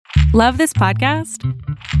Love this podcast?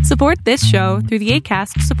 Support this show through the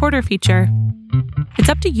Acast supporter feature. It's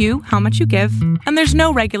up to you how much you give, and there's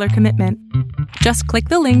no regular commitment. Just click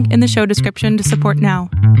the link in the show description to support now.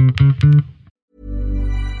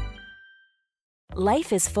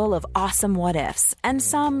 Life is full of awesome what-ifs, and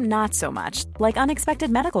some not so much, like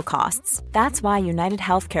unexpected medical costs. That's why United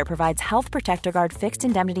Healthcare provides Health Protector Guard fixed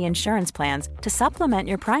indemnity insurance plans to supplement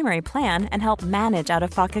your primary plan and help manage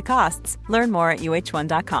out-of-pocket costs. Learn more at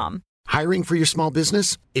uh1.com. Hiring for your small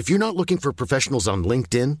business? If you're not looking for professionals on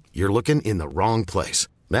LinkedIn, you're looking in the wrong place.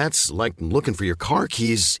 That's like looking for your car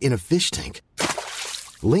keys in a fish tank.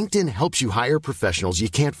 LinkedIn helps you hire professionals you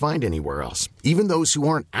can't find anywhere else, even those who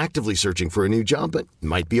aren't actively searching for a new job but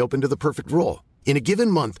might be open to the perfect role. In a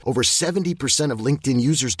given month, over 70% of LinkedIn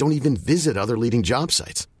users don't even visit other leading job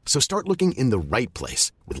sites. So start looking in the right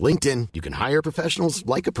place. With LinkedIn, you can hire professionals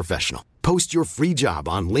like a professional. Post your free job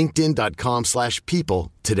on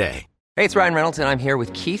linkedin.com/people today. Hey, it's Ryan Reynolds, and I'm here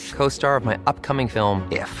with Keith, co-star of my upcoming film,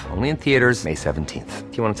 If, only in theaters May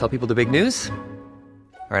 17th. Do you want to tell people the big news?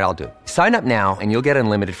 All right, I'll do it. Sign up now and you'll get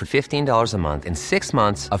unlimited for $15 a month and 6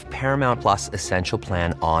 months of Paramount Plus Essential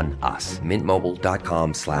Plan on us.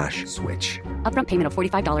 MintMobile.com/switch. Upfront payment of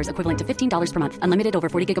 $45 equivalent to $15 per month. Unlimited over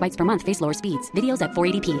 40 gigabytes per month. Face lower speeds. Videos at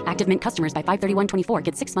 480p. Active Mint customers by 531.24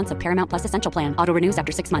 get 6 months of Paramount Plus Essential Plan. Auto renews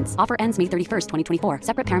after 6 months. Offer ends May 31st, 2024.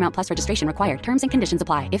 Separate Paramount Plus registration required. Terms and conditions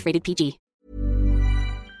apply if rated PG.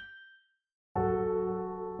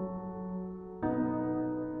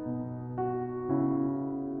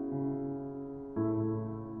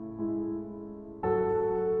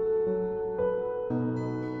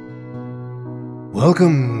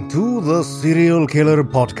 Welcome to the Serial Killer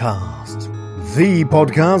Podcast, the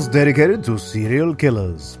podcast dedicated to serial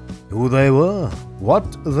killers, who they were, what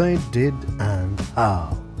they did, and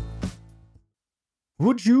how.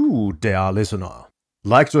 Would you, dear listener,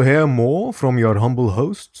 like to hear more from your humble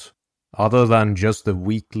hosts, other than just the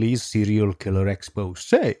weekly serial killer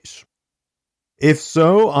exposés? If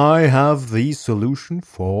so, I have the solution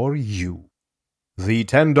for you. The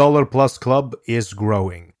 $10 Plus Club is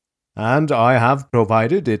growing, and I have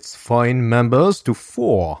provided its fine members to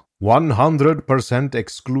 4 100%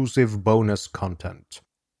 exclusive bonus content.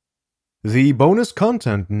 The bonus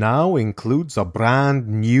content now includes a brand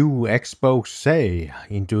new exposé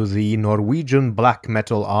into the Norwegian black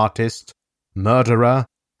metal artist, murderer,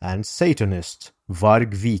 and Satanist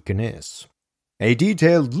Varg Vikernes, a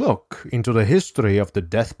detailed look into the history of the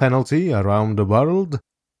death penalty around the world,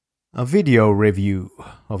 a video review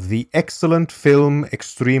of the excellent film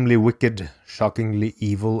Extremely Wicked, Shockingly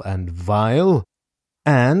Evil and Vile,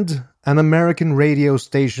 and an American radio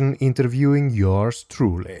station interviewing yours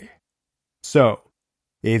truly. So,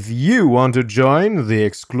 if you want to join the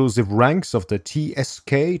exclusive ranks of the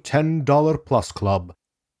TSK $10 Plus Club,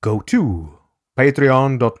 go to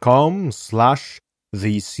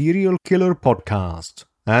patreon.com/The Serial Killer Podcast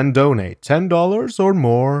and donate $10 or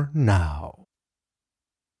more now.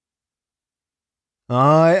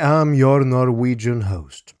 I am your Norwegian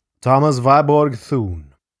host, Thomas Viborg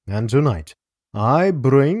Thun, and tonight I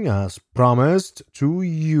bring, as promised, to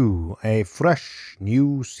you a fresh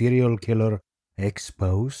new serial killer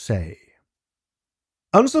exposé.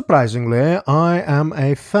 Unsurprisingly, I am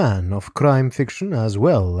a fan of crime fiction as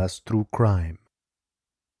well as true crime.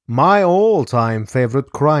 My all-time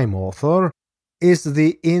favorite crime author is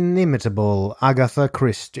the inimitable Agatha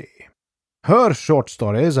Christie. Her short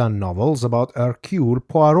stories and novels about Hercule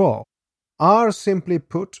Poirot are, simply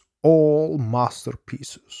put, all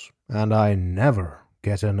masterpieces, and I never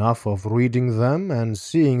get enough of reading them and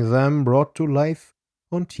seeing them brought to life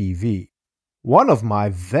on TV. One of my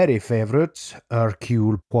very favorite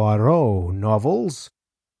Hercule Poirot novels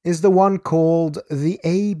is the one called The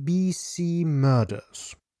ABC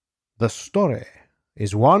Murders. The story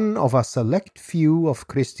is one of a select few of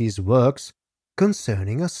Christie's works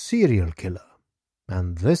concerning a serial killer,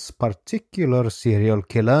 and this particular serial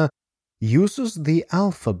killer uses the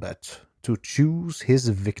alphabet to choose his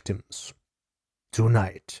victims.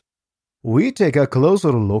 Tonight, we take a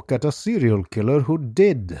closer look at a serial killer who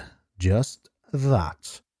did just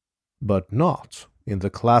that, but not in the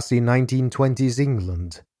classy 1920s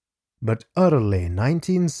England, but early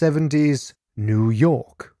 1970s New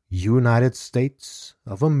York, United States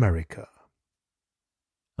of America.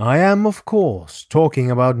 I am, of course, talking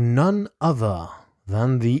about none other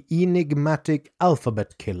than the enigmatic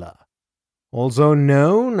alphabet killer, also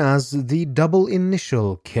known as the double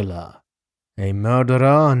initial killer, a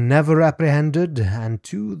murderer never apprehended, and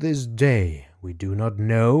to this day we do not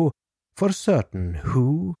know for certain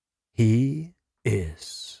who he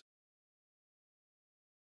is.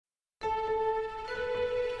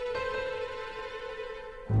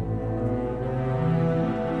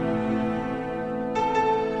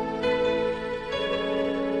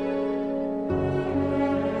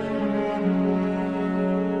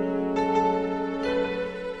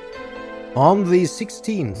 On the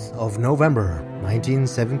 16th of November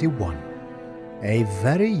 1971, a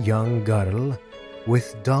very young girl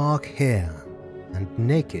with dark hair and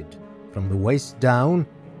naked from the waist down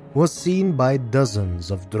was seen by dozens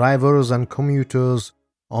of drivers and commuters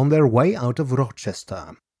on their way out of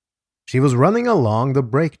Rochester. She was running along the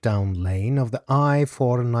breakdown lane of the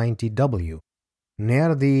I-490W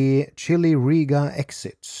near the Chili-Riga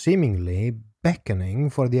exit, seemingly beckoning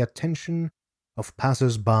for the attention of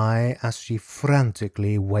passers-by as she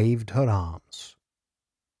frantically waved her arms.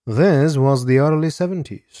 This was the early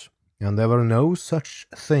 70s, and there were no such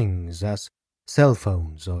things as cell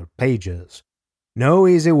phones or pagers, no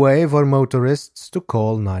easy way for motorists to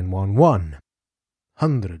call 911.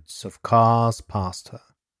 Hundreds of cars passed her.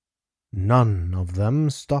 None of them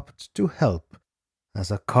stopped to help as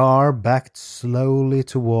a car backed slowly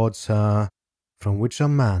towards her, from which a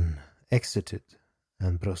man exited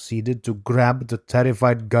and proceeded to grab the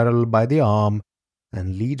terrified girl by the arm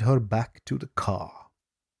and lead her back to the car.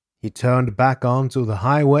 He turned back onto the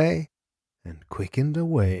highway and quickened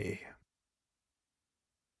away.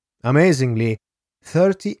 Amazingly,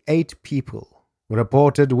 38 people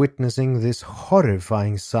reported witnessing this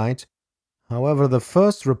horrifying sight. However, the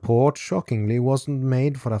first report, shockingly, wasn't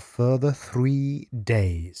made for a further 3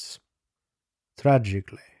 days.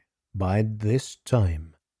 Tragically, by this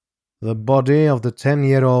time, the body of the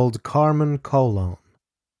 10-year-old Carmen Colon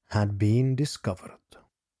had been discovered.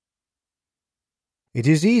 It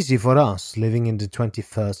is easy for us living in the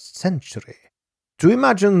 21st century to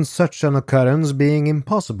imagine such an occurrence being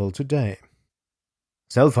impossible today.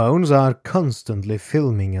 Cell phones are constantly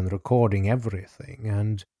filming and recording everything,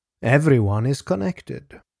 and everyone is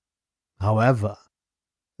connected. However,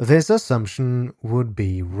 this assumption would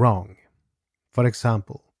be wrong. For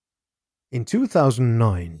example, in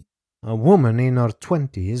 2009, a woman in her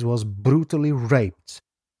 20s was brutally raped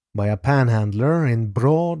by a panhandler in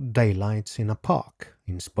broad daylight in a park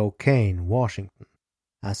in Spokane, Washington,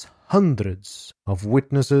 as hundreds of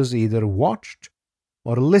witnesses either watched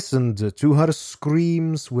or listened to her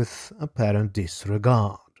screams with apparent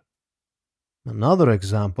disregard. Another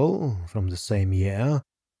example, from the same year,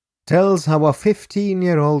 tells how a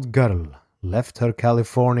 15-year-old girl left her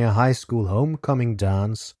California high school homecoming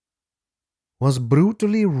dance, was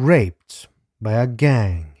brutally raped by a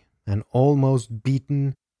gang and almost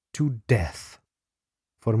beaten to death.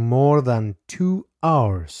 For more than 2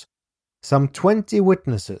 hours, some 20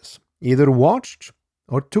 witnesses either watched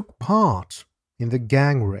or took part in the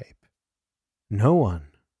gang rape. No one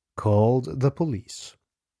called the police.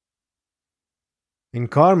 In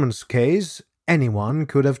Carmen's case, anyone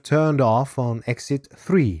could have turned off on exit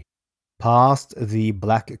 3, past the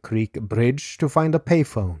Black Creek Bridge to find a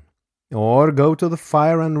payphone, or go to the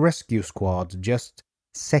fire and rescue squad just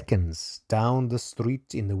seconds down the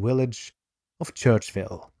street in the village of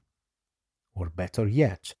Churchville. Or better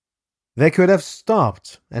yet, they could have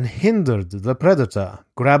stopped and hindered the predator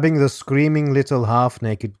grabbing the screaming little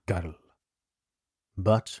half-naked girl.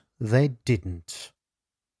 But they didn't.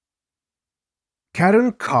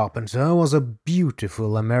 Karen Carpenter was a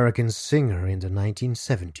beautiful American singer in the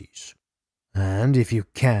 1970s. And if you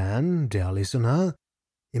can, dear listener,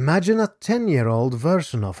 imagine a 10-year-old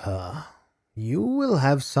version of her. You will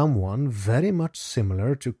have someone very much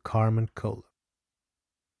similar to Carmen Colon.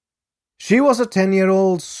 She was a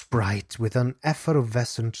 10-year-old sprite with an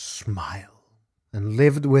effervescent smile and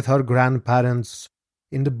lived with her grandparents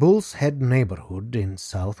in the Bull's Head neighborhood in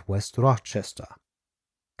southwest Rochester.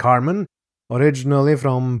 Carmen, originally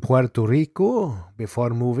from Puerto Rico,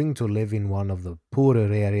 before moving to live in one of the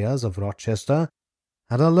poorer areas of Rochester,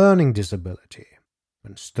 had a learning disability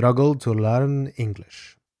and struggled to learn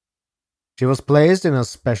English. She was placed in a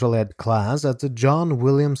special ed class at the John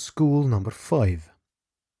Williams School No. 5.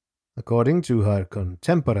 According to her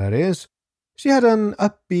contemporaries, she had an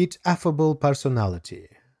upbeat, affable personality,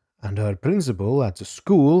 and her principal at the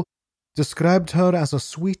school described her as a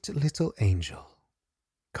sweet little angel.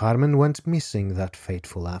 Carmen went missing that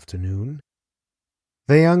fateful afternoon.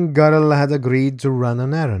 The young girl had agreed to run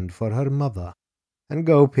an errand for her mother and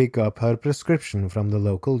go pick up her prescription from the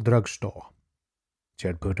local drugstore. She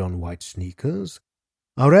had put on white sneakers,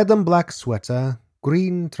 a red and black sweater,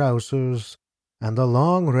 green trousers, and a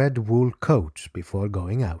long red wool coat before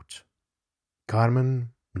going out. Carmen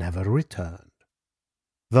never returned.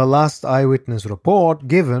 The last eyewitness report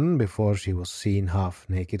given before she was seen half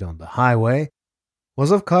naked on the highway was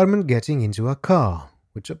of Carmen getting into a car,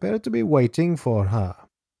 which appeared to be waiting for her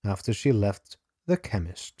after she left the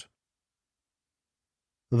chemist.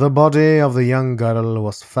 The body of the young girl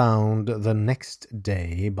was found the next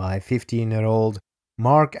day by 15-year-old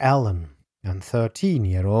Mark Allen and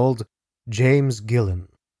 13-year-old James Gillen.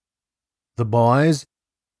 The boys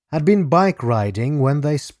had been bike riding when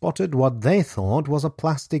they spotted what they thought was a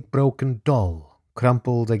plastic broken doll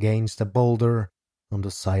crumpled against a boulder on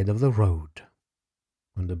the side of the road.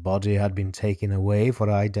 When the body had been taken away for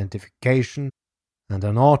identification and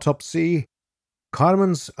an autopsy,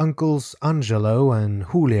 Carmen's uncles Angelo and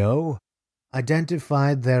Julio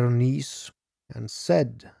identified their niece and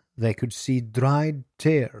said they could see dried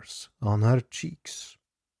tears on her cheeks.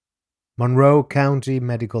 Monroe County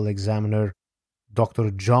Medical Examiner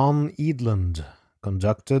Dr. John Edlund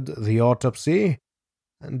conducted the autopsy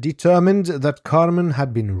and determined that Carmen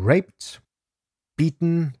had been raped,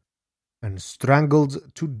 beaten, and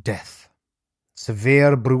strangled to death.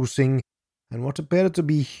 Severe bruising and what appeared to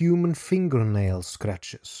be human fingernail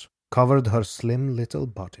scratches covered her slim little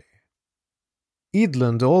body.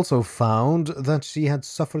 Edlund also found that she had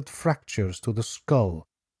suffered fractures to the skull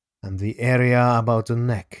and the area about the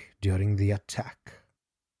neck during the attack.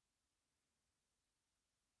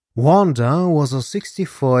 Wanda was a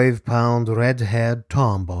 65-pound red-haired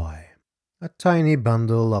tomboy, a tiny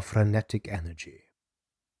bundle of frenetic energy.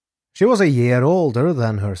 She was a year older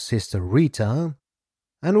than her sister Rita,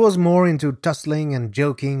 and was more into tussling and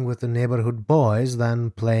joking with the neighborhood boys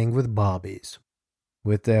than playing with Barbies.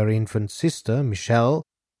 With their infant sister, Michelle,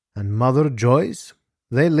 and mother, Joyce,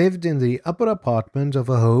 they lived in the upper apartment of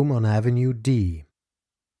a home on Avenue D.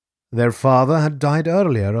 Their father had died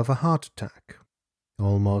earlier of a heart attack.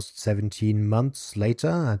 Almost 17 months later,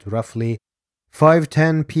 at roughly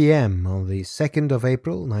 5:10 p.m. on the 2nd of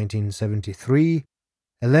April, 1973,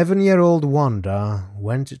 11-year-old Wanda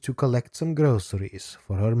went to collect some groceries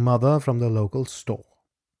for her mother from the local store.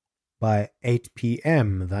 By 8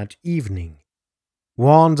 p.m. that evening,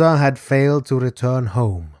 Wanda had failed to return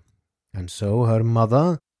home, and so her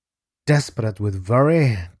mother, desperate with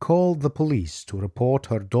worry, called the police to report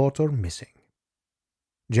her daughter missing.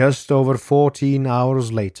 Just over 14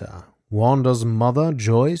 hours later, Wanda's mother,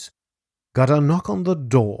 Joyce, got a knock on the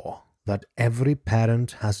door that every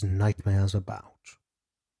parent has nightmares about.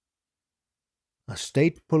 A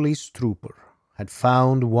state police trooper had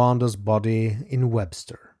found Wanda's body in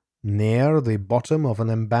Webster, near the bottom of an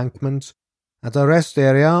embankment at a rest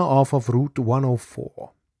area off of Route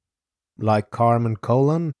 104. Like Carmen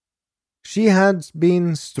Colon, she had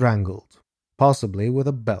been strangled, possibly with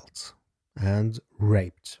a belt, and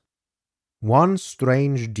raped. One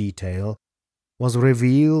strange detail was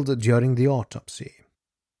revealed during the autopsy.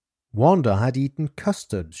 Wanda had eaten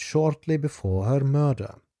custard shortly before her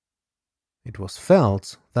murder. It was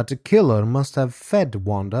felt that the killer must have fed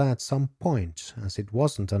Wanda at some point, as it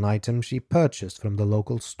wasn't an item she purchased from the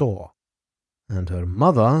local store, and her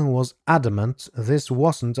mother was adamant this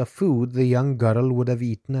wasn't a food the young girl would have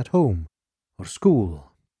eaten at home or school.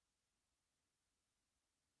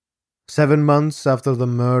 7 months after the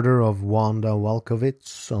murder of Wanda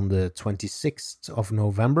Walkowicz on the 26th of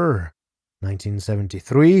November,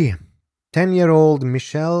 1973, 10-year-old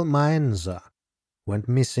Michelle Maenza went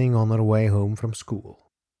missing on her way home from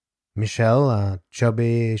school. Michelle, a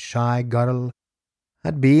chubby, shy girl,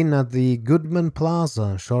 had been at the Goodman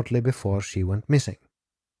Plaza shortly before she went missing.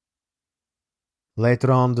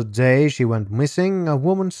 Later on the day she went missing, a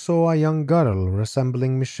woman saw a young girl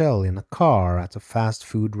resembling Michelle in a car at a fast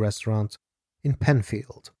food restaurant in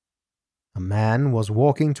Penfield. A man was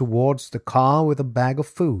walking towards the car with a bag of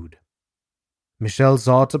food. Michelle's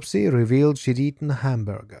autopsy revealed she'd eaten a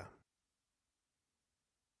hamburger.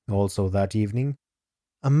 Also that evening,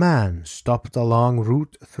 a man stopped along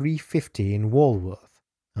Route 350 in Walworth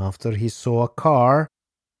after he saw a car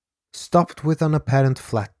stopped with an apparent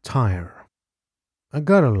flat tire. A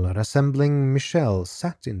girl resembling Michelle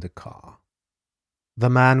sat in the car. The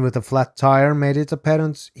man with the flat tire made it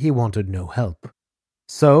apparent he wanted no help,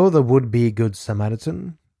 so the would-be Good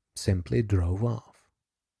Samaritan simply drove off.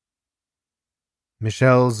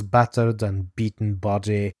 Michelle's battered and beaten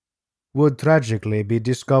body would tragically be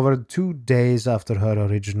discovered 2 days after her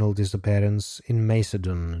original disappearance in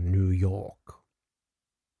Macedon, New York.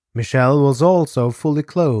 Michelle was also fully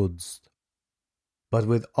clothed, but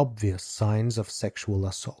with obvious signs of sexual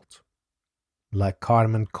assault. Like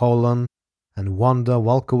Carmen Colon and Wanda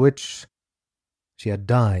Walkowicz, she had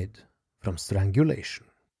died from strangulation.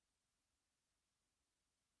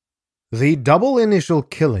 The double initial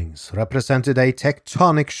killings represented a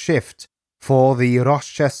tectonic shift for the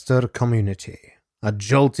Rochester community, a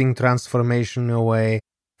jolting transformation away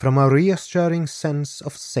from a reassuring sense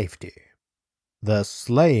of safety. The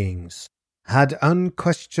slayings had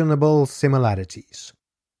unquestionable similarities.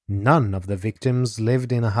 None of the victims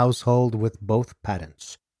lived in a household with both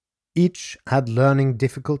parents. Each had learning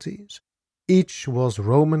difficulties. Each was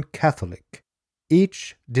Roman Catholic.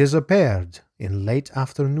 Each disappeared in late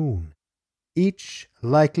afternoon. Each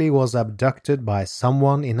likely was abducted by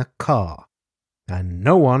someone in a car, and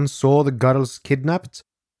no one saw the girls kidnapped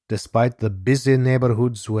despite the busy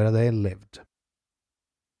neighborhoods where they lived.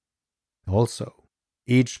 Also,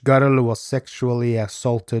 each girl was sexually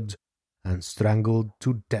assaulted and strangled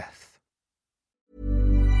to death.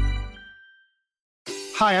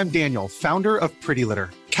 Hi, I'm Daniel, founder of Pretty Litter.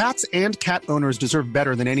 Cats and cat owners deserve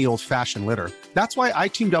better than any old-fashioned litter. That's why I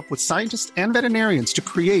teamed up with scientists and veterinarians to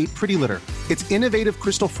create Pretty Litter. Its innovative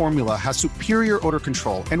crystal formula has superior odor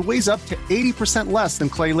control and weighs up to 80% less than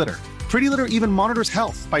clay litter. Pretty Litter even monitors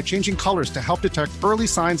health by changing colors to help detect early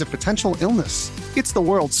signs of potential illness. It's the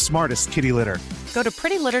world's smartest kitty litter. Go to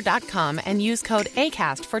prettylitter.com and use code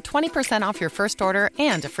ACAST for 20% off your first order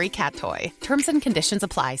and a free cat toy. Terms and conditions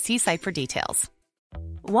apply. See site for details.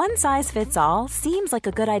 One size fits all seems like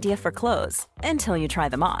a good idea for clothes until you try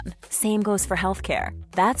them on. Same goes for healthcare.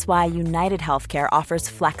 That's why United Healthcare offers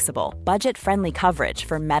flexible, budget-friendly coverage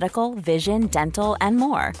for medical, vision, dental, and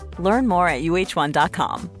more. Learn more at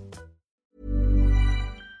uh1.com.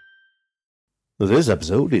 This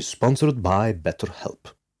episode is sponsored by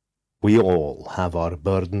BetterHelp. We all have our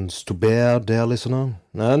burdens to bear, dear listener,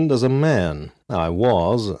 and as a man, I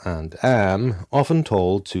was and am often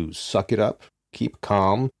told to suck it up, keep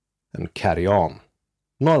calm, and carry on.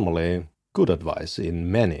 Normally, good advice in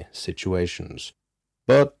many situations.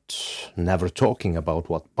 But never talking about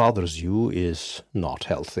what bothers you is not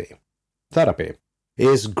healthy. Therapy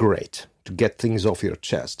is great to get things off your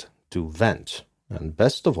chest, to vent, and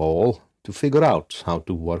best of all, to figure out how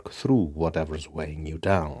to work through whatever's weighing you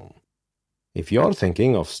down. If you're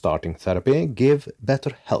thinking of starting therapy, give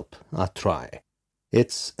BetterHelp a try.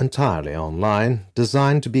 It's entirely online,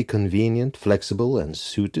 designed to be convenient, flexible, and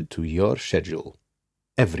suited to your schedule.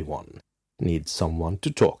 Everyone needs someone to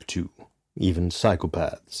talk to, even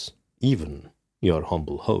psychopaths, even your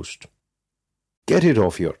humble host. Get it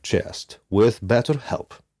off your chest with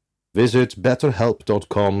BetterHelp. Visit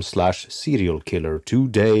betterhelp.com/serialkiller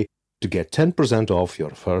today to get 10% off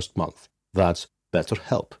your first month. That's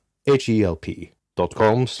BetterHelp,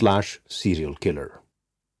 HELP.com/serialkiller.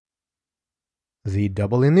 The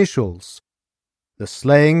double initials. The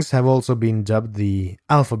slayings have also been dubbed the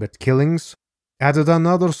alphabet killings, added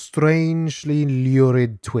another strangely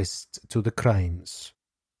lurid twist to the crimes.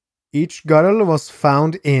 Each girl was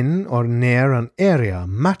found in or near an area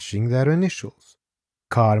matching their initials.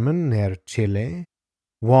 Carmen near Chile,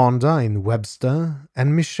 Wanda in Webster,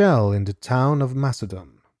 and Michelle in the town of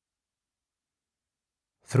Macedon.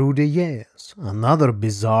 Through the years, another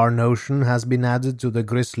bizarre notion has been added to the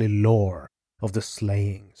grisly lore of the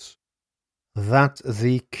slayings. That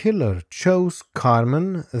the killer chose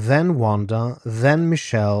Carmen, then Wanda, then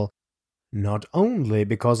Michelle, not only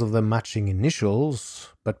because of the matching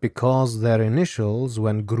initials, but because their initials,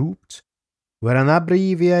 when grouped, were an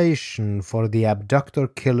abbreviation for the abductor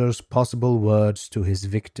killer's possible words to his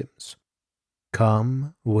victims.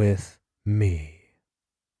 Come with me.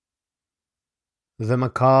 The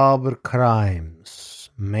macabre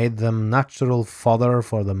crimes made them natural fodder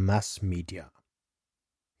for the mass media.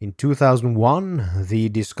 In 2001, the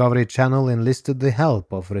Discovery Channel enlisted the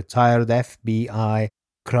help of retired FBI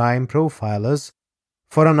crime profilers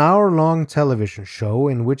for an hour-long television show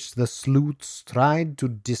in which the sleuths tried to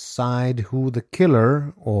decide who the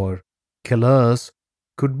killer, or killers,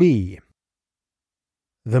 could be.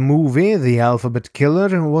 The movie The Alphabet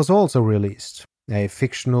Killer was also released, a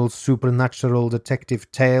fictional supernatural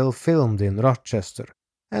detective tale filmed in Rochester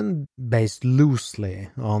and based loosely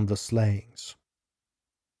on the slayings.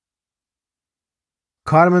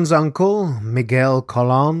 Carmen's uncle, Miguel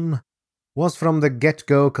Colon, was from the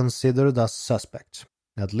get-go considered a suspect,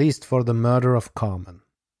 at least for the murder of Carmen.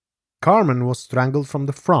 Carmen was strangled from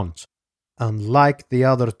the front, unlike the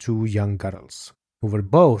other two young girls, who were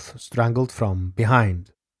both strangled from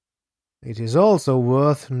behind. It is also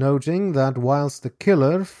worth noting that whilst the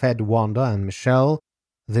killer fed Wanda and Michelle,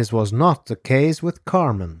 this was not the case with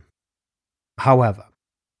Carmen. However,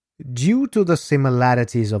 due to the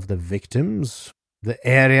similarities of the victims, the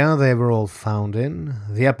area they were all found in,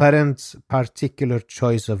 the apparent particular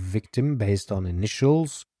choice of victim based on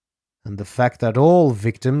initials, and the fact that all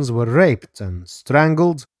victims were raped and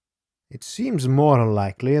strangled, it seems more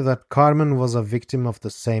likely that Carmen was a victim of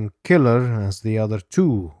the same killer as the other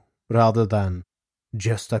two, rather than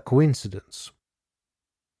just a coincidence.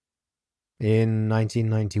 In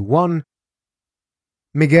 1991,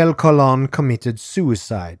 Miguel Colon committed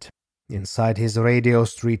suicide inside his Radio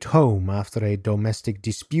Street home after a domestic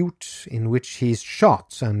dispute in which he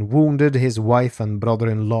shot and wounded his wife and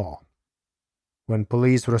brother-in-law. When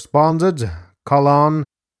police responded, Colon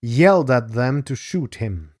yelled at them to shoot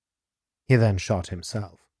him. He then shot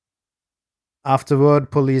himself.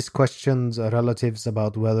 Afterward, police questioned relatives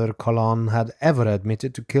about whether Colon had ever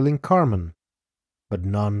admitted to killing Carmen, but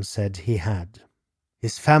none said he had.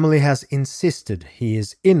 His family has insisted he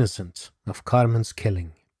is innocent of Carmen's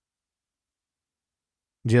killing.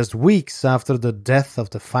 Just weeks after the death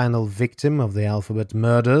of the final victim of the Alphabet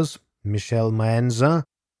murders, Michelle Maenza,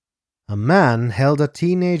 a man held a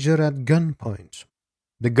teenager at gunpoint.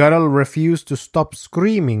 The girl refused to stop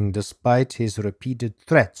screaming despite his repeated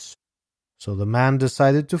threats, so the man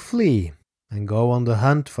decided to flee and go on the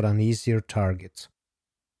hunt for an easier target.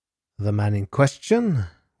 The man in question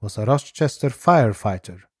was a Rochester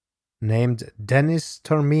firefighter named Dennis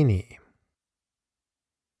Termini.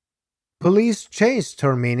 Police chased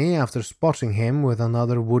Termini after spotting him with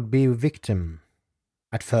another would-be victim.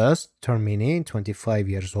 At first, Termini, 25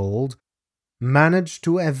 years old, managed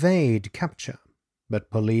to evade capture,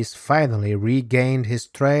 but police finally regained his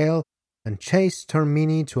trail and chased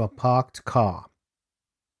Termini to a parked car.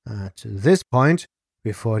 At this point,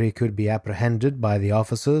 before he could be apprehended by the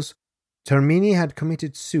officers, Termini had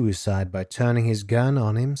committed suicide by turning his gun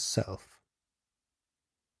on himself.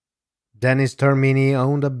 Dennis Termini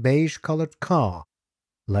owned a beige-colored car,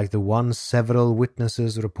 like the one several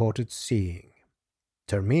witnesses reported seeing.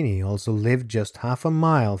 Termini also lived just half a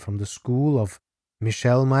mile from the school of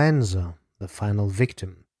Michelle Maenza, the final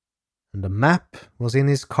victim, and a map was in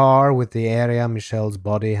his car with the area Michelle's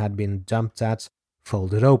body had been dumped at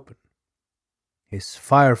folded open. His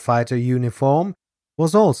firefighter uniform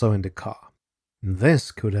was also in the car.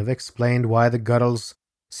 This could have explained why the girls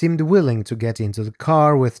seemed willing to get into the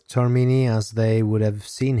car with Termini, as they would have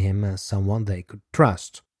seen him as someone they could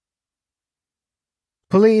trust.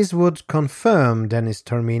 Police would confirm Dennis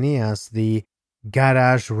Termini as the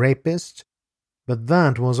garage rapist, but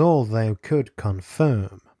that was all they could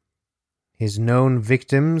confirm. His known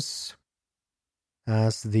victims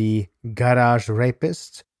as the garage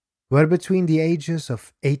rapist were between the ages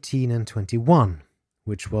of 18 and 21,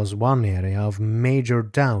 which was one area of major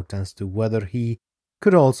doubt as to whether he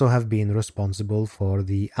could also have been responsible for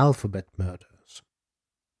the Alphabet murders.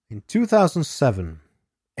 In 2007,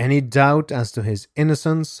 any doubt as to his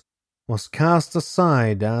innocence was cast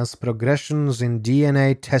aside as progressions in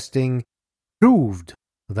DNA testing proved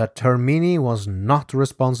that Termini was not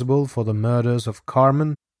responsible for the murders of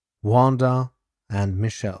Carmen, Wanda, and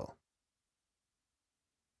Michelle.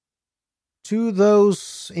 To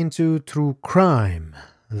those into true crime,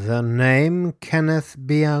 the name Kenneth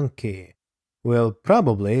Bianchi will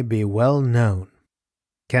probably be well known.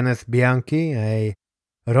 Kenneth Bianchi, a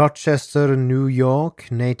Rochester, New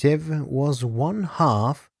York native, was one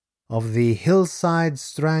half of the Hillside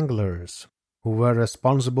Stranglers, who were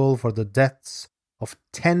responsible for the deaths of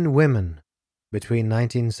 10 women between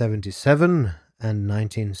 1977 and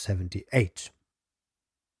 1978.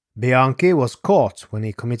 Bianchi was caught when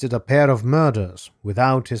he committed a pair of murders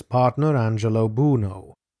without his partner Angelo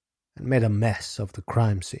Buono and made a mess of the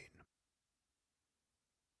crime scene.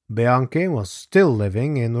 Bianchi was still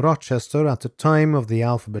living in Rochester at the time of the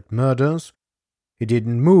Alphabet murders. He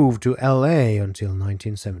didn't move to LA until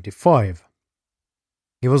 1975.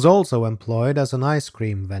 He was also employed as an ice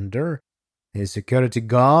cream vendor, a security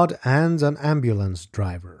guard, and an ambulance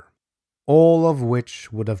driver, all of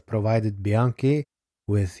which would have provided Bianchi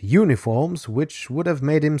with uniforms which would have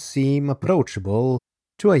made him seem approachable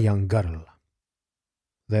to a young girl.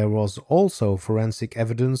 There was also forensic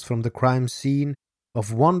evidence from the crime scene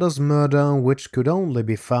of Wanda's murder which could only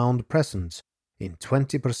be found present in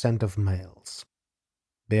 20% of males.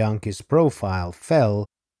 Bianchi's profile fell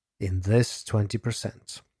in this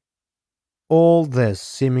 20%. All this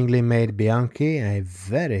seemingly made Bianchi a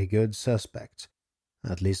very good suspect,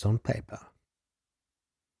 at least on paper.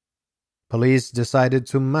 Police decided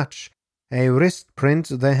to match a wrist print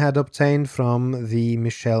they had obtained from the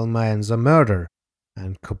Michelle Maenza murder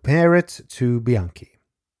and compare it to Bianchi.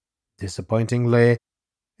 Disappointingly,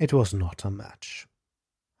 it was not a match.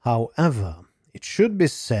 However, it should be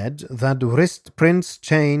said that wrist prints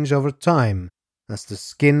change over time as the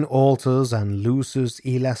skin alters and loses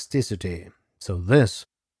elasticity, so this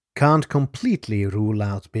can't completely rule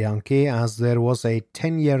out Bianchi, as there was a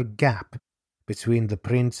 10-year gap between the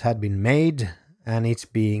prints had been made and it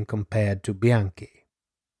being compared to Bianchi.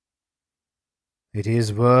 It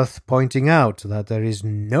is worth pointing out that there is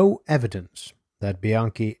no evidence that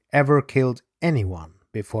Bianchi ever killed anyone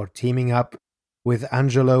before teaming up with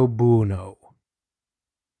Angelo Buono.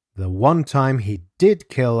 The one time he did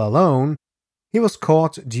kill alone, he was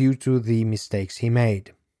caught due to the mistakes he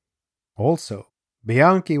made. Also,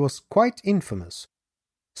 Bianchi was quite infamous,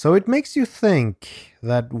 so it makes you think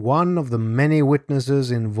that one of the many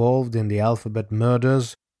witnesses involved in the Alphabet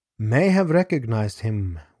murders may have recognized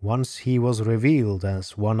him once he was revealed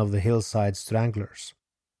as one of the Hillside Stranglers.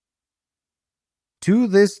 To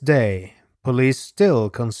this day, police still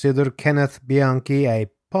consider Kenneth Bianchi a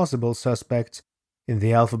possible suspect in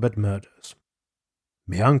the Alphabet murders.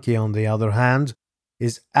 Bianchi, on the other hand,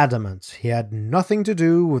 is adamant he had nothing to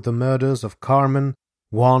do with the murders of Carmen,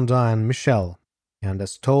 Wanda, and Michelle, and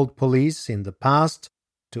has told police in the past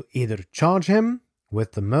to either charge him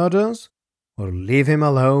with the murders or leave him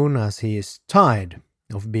alone, as he is tired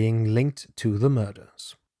of being linked to the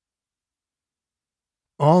murders.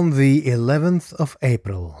 On the 11th of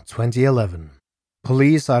April 2011,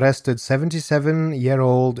 police arrested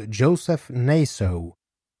 77-year-old Joseph Naso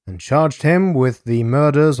and charged him with the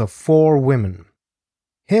murders of 4 women.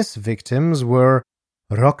 His victims were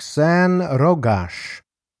Roxanne Rogash,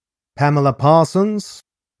 Pamela Parsons,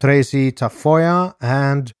 Tracy Tafoya,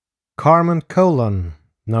 and Carmen Colon,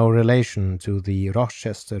 no relation to the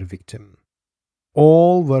Rochester victim.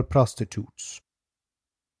 All were prostitutes.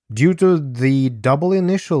 Due to the double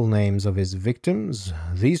initial names of his victims,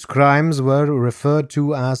 these crimes were referred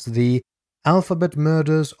to as the Alphabet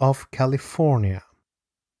Murders of California.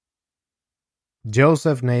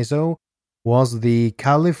 Joseph Naso was the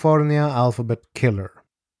California Alphabet Killer.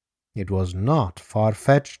 It was not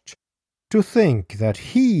far-fetched to think that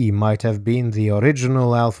he might have been the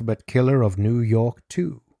original Alphabet Killer of New York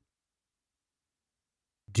too.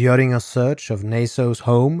 During a search of Naso's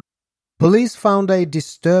home, police found a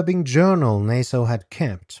disturbing journal Naso had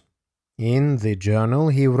kept. In the journal,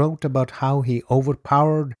 he wrote about how he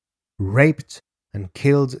overpowered, raped, and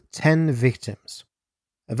killed 10 victims.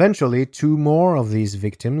 Eventually, 2 more of these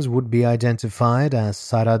victims would be identified as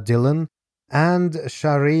Sarah Dillon and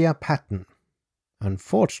Sharia Patton.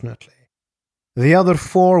 Unfortunately, the other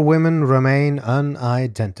 4 women remain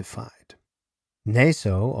unidentified.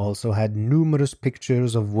 Naso also had numerous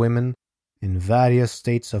pictures of women in various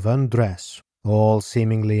states of undress, all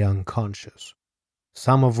seemingly unconscious,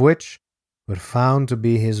 some of which were found to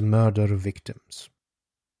be his murder victims.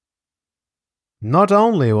 Not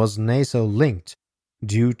only was Naso linked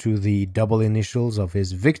due to the double initials of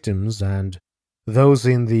his victims and those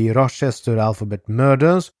in the Rochester Alphabet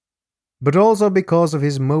murders, but also because of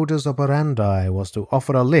his modus operandi was to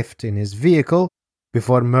offer a lift in his vehicle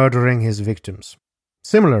before murdering his victims,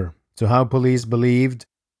 similar to how police believed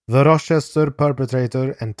the Rochester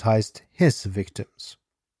perpetrator enticed his victims.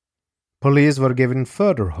 Police were given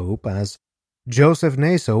further hope as Joseph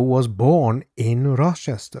Naso was born in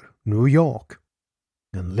Rochester, New York,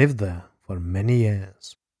 and lived there for many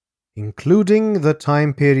years, including the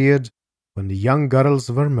time period when the young girls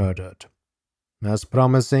were murdered. As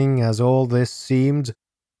promising as all this seemed,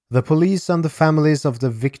 the police and the families of the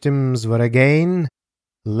victims were again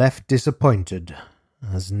left disappointed,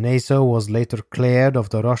 as Naso was later cleared of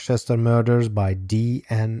the Rochester murders by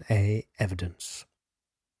DNA evidence.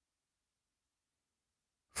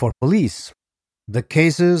 For police, the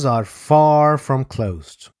cases are far from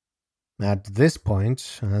closed. At this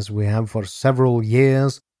point, as we have for several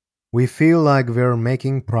years, we feel like we're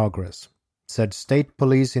making progress, said State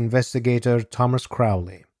Police investigator Thomas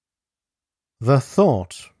Crowley. The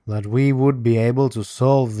thought that we would be able to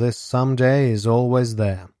solve this someday is always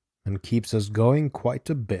there and keeps us going quite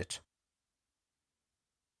a bit.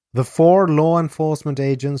 The 4 law enforcement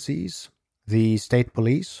agencies, the State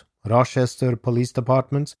Police, Rochester Police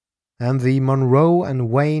Department, and the Monroe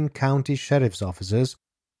and Wayne County Sheriff's Offices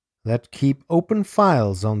that keep open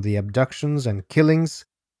files on the abductions and killings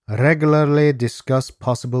regularly discuss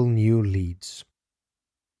possible new leads.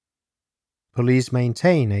 Police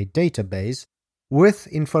maintain a database with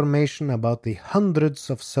information about the hundreds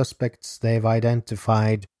of suspects they've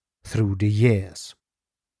identified through the years.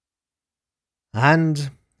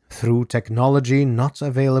 And through technology not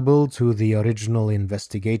available to the original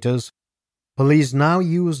investigators, police now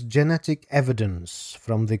use genetic evidence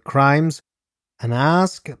from the crimes and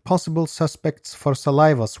ask possible suspects for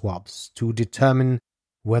saliva swabs to determine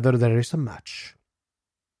whether there is a match.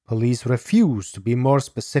 Police refuse to be more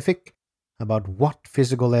specific about what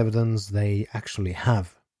physical evidence they actually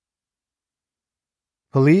have.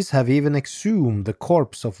 Police have even exhumed the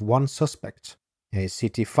corpse of one suspect, a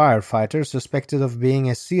city firefighter suspected of being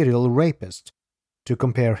a serial rapist, to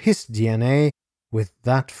compare his DNA with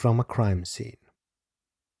that from a crime scene.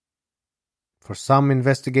 For some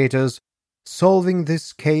investigators, solving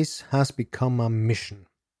this case has become a mission.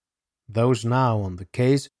 Those now on the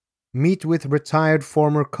case meet with retired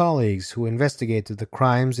former colleagues who investigated the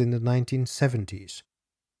crimes in the 1970s.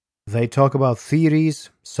 They talk about theories,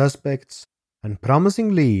 suspects, and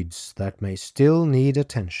promising leads that may still need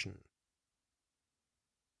attention.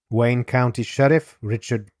 Wayne County Sheriff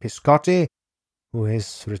Richard Piscotti, who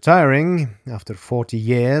is retiring after 40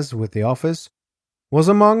 years with the office, was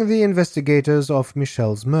among the investigators of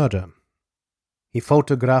Michelle's murder. He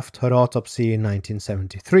photographed her autopsy in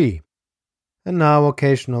 1973, and now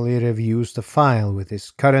occasionally reviews the file with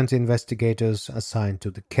his current investigators assigned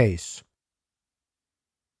to the case.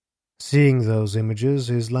 Seeing those images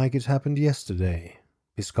is like it happened yesterday,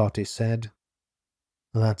 Piscotti said.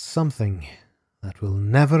 That's something that will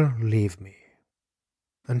never leave me.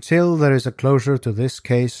 Until there is a closure to this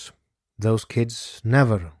case, those kids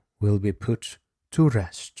never will be put to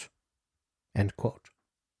rest. End quote.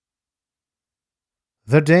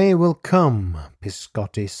 The day will come,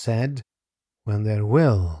 Piscotti said, when there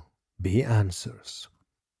will be answers.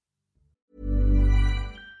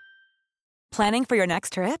 Planning for your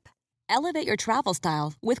next trip? Elevate your travel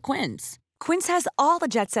style with Quince. Quince has all the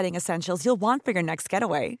jet-setting essentials you'll want for your next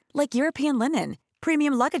getaway, like European linen,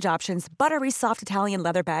 premium luggage options, buttery soft Italian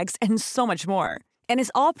leather bags, and so much more. And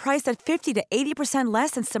is all priced at 50 to 80%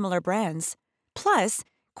 less than similar brands. Plus,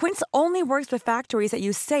 Quince only works with factories that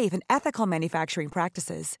use safe and ethical manufacturing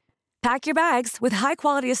practices. Pack your bags with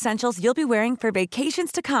high-quality essentials you'll be wearing for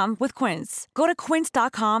vacations to come with Quince. Go to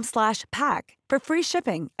quince.com/pack for free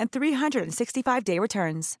shipping and 365-day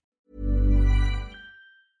returns.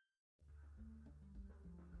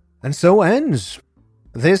 And so ends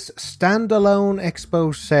this standalone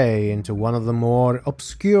expose into one of the more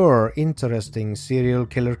obscure, interesting serial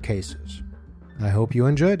killer cases. I hope you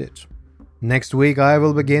enjoyed it. Next week I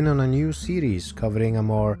will begin on a new series covering a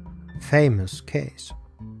more famous case.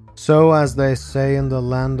 So, as they say in the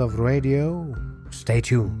land of radio, stay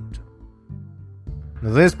tuned.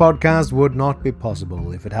 This podcast would not be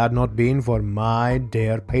possible if it had not been for my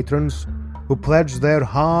dear patrons who pledge their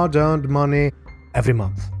hard-earned money every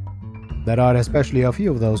month. There are especially a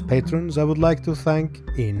few of those patrons I would like to thank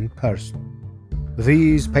in person.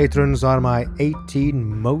 These patrons are my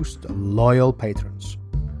 18 most loyal patrons.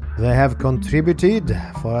 They have contributed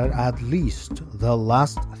for at least the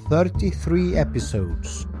last 33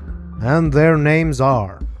 episodes, and their names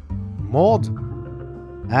are Maud,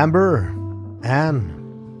 Amber,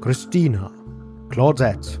 Anne, Christina,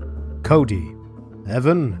 Claudette, Cody,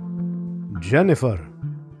 Evan, Jennifer,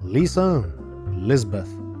 Lisa,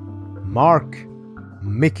 Lisbeth, Mark,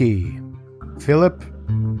 Mickey, Philip,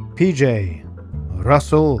 PJ,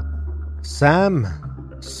 Russell, Sam,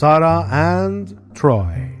 Sarah, and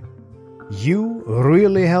Troy. You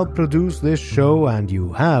really help produce this show, and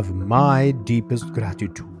you have my deepest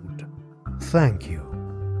gratitude. Thank you.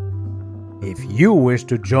 If you wish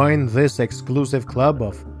to join this exclusive club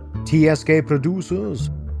of TSK producers,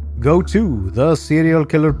 go to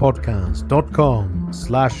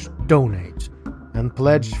theserialkillerpodcast.com/donate and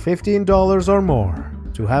pledge $15 or more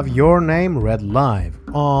to have your name read live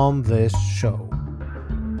on this show.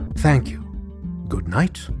 Thank you. Good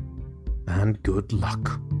night and good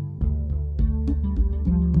luck.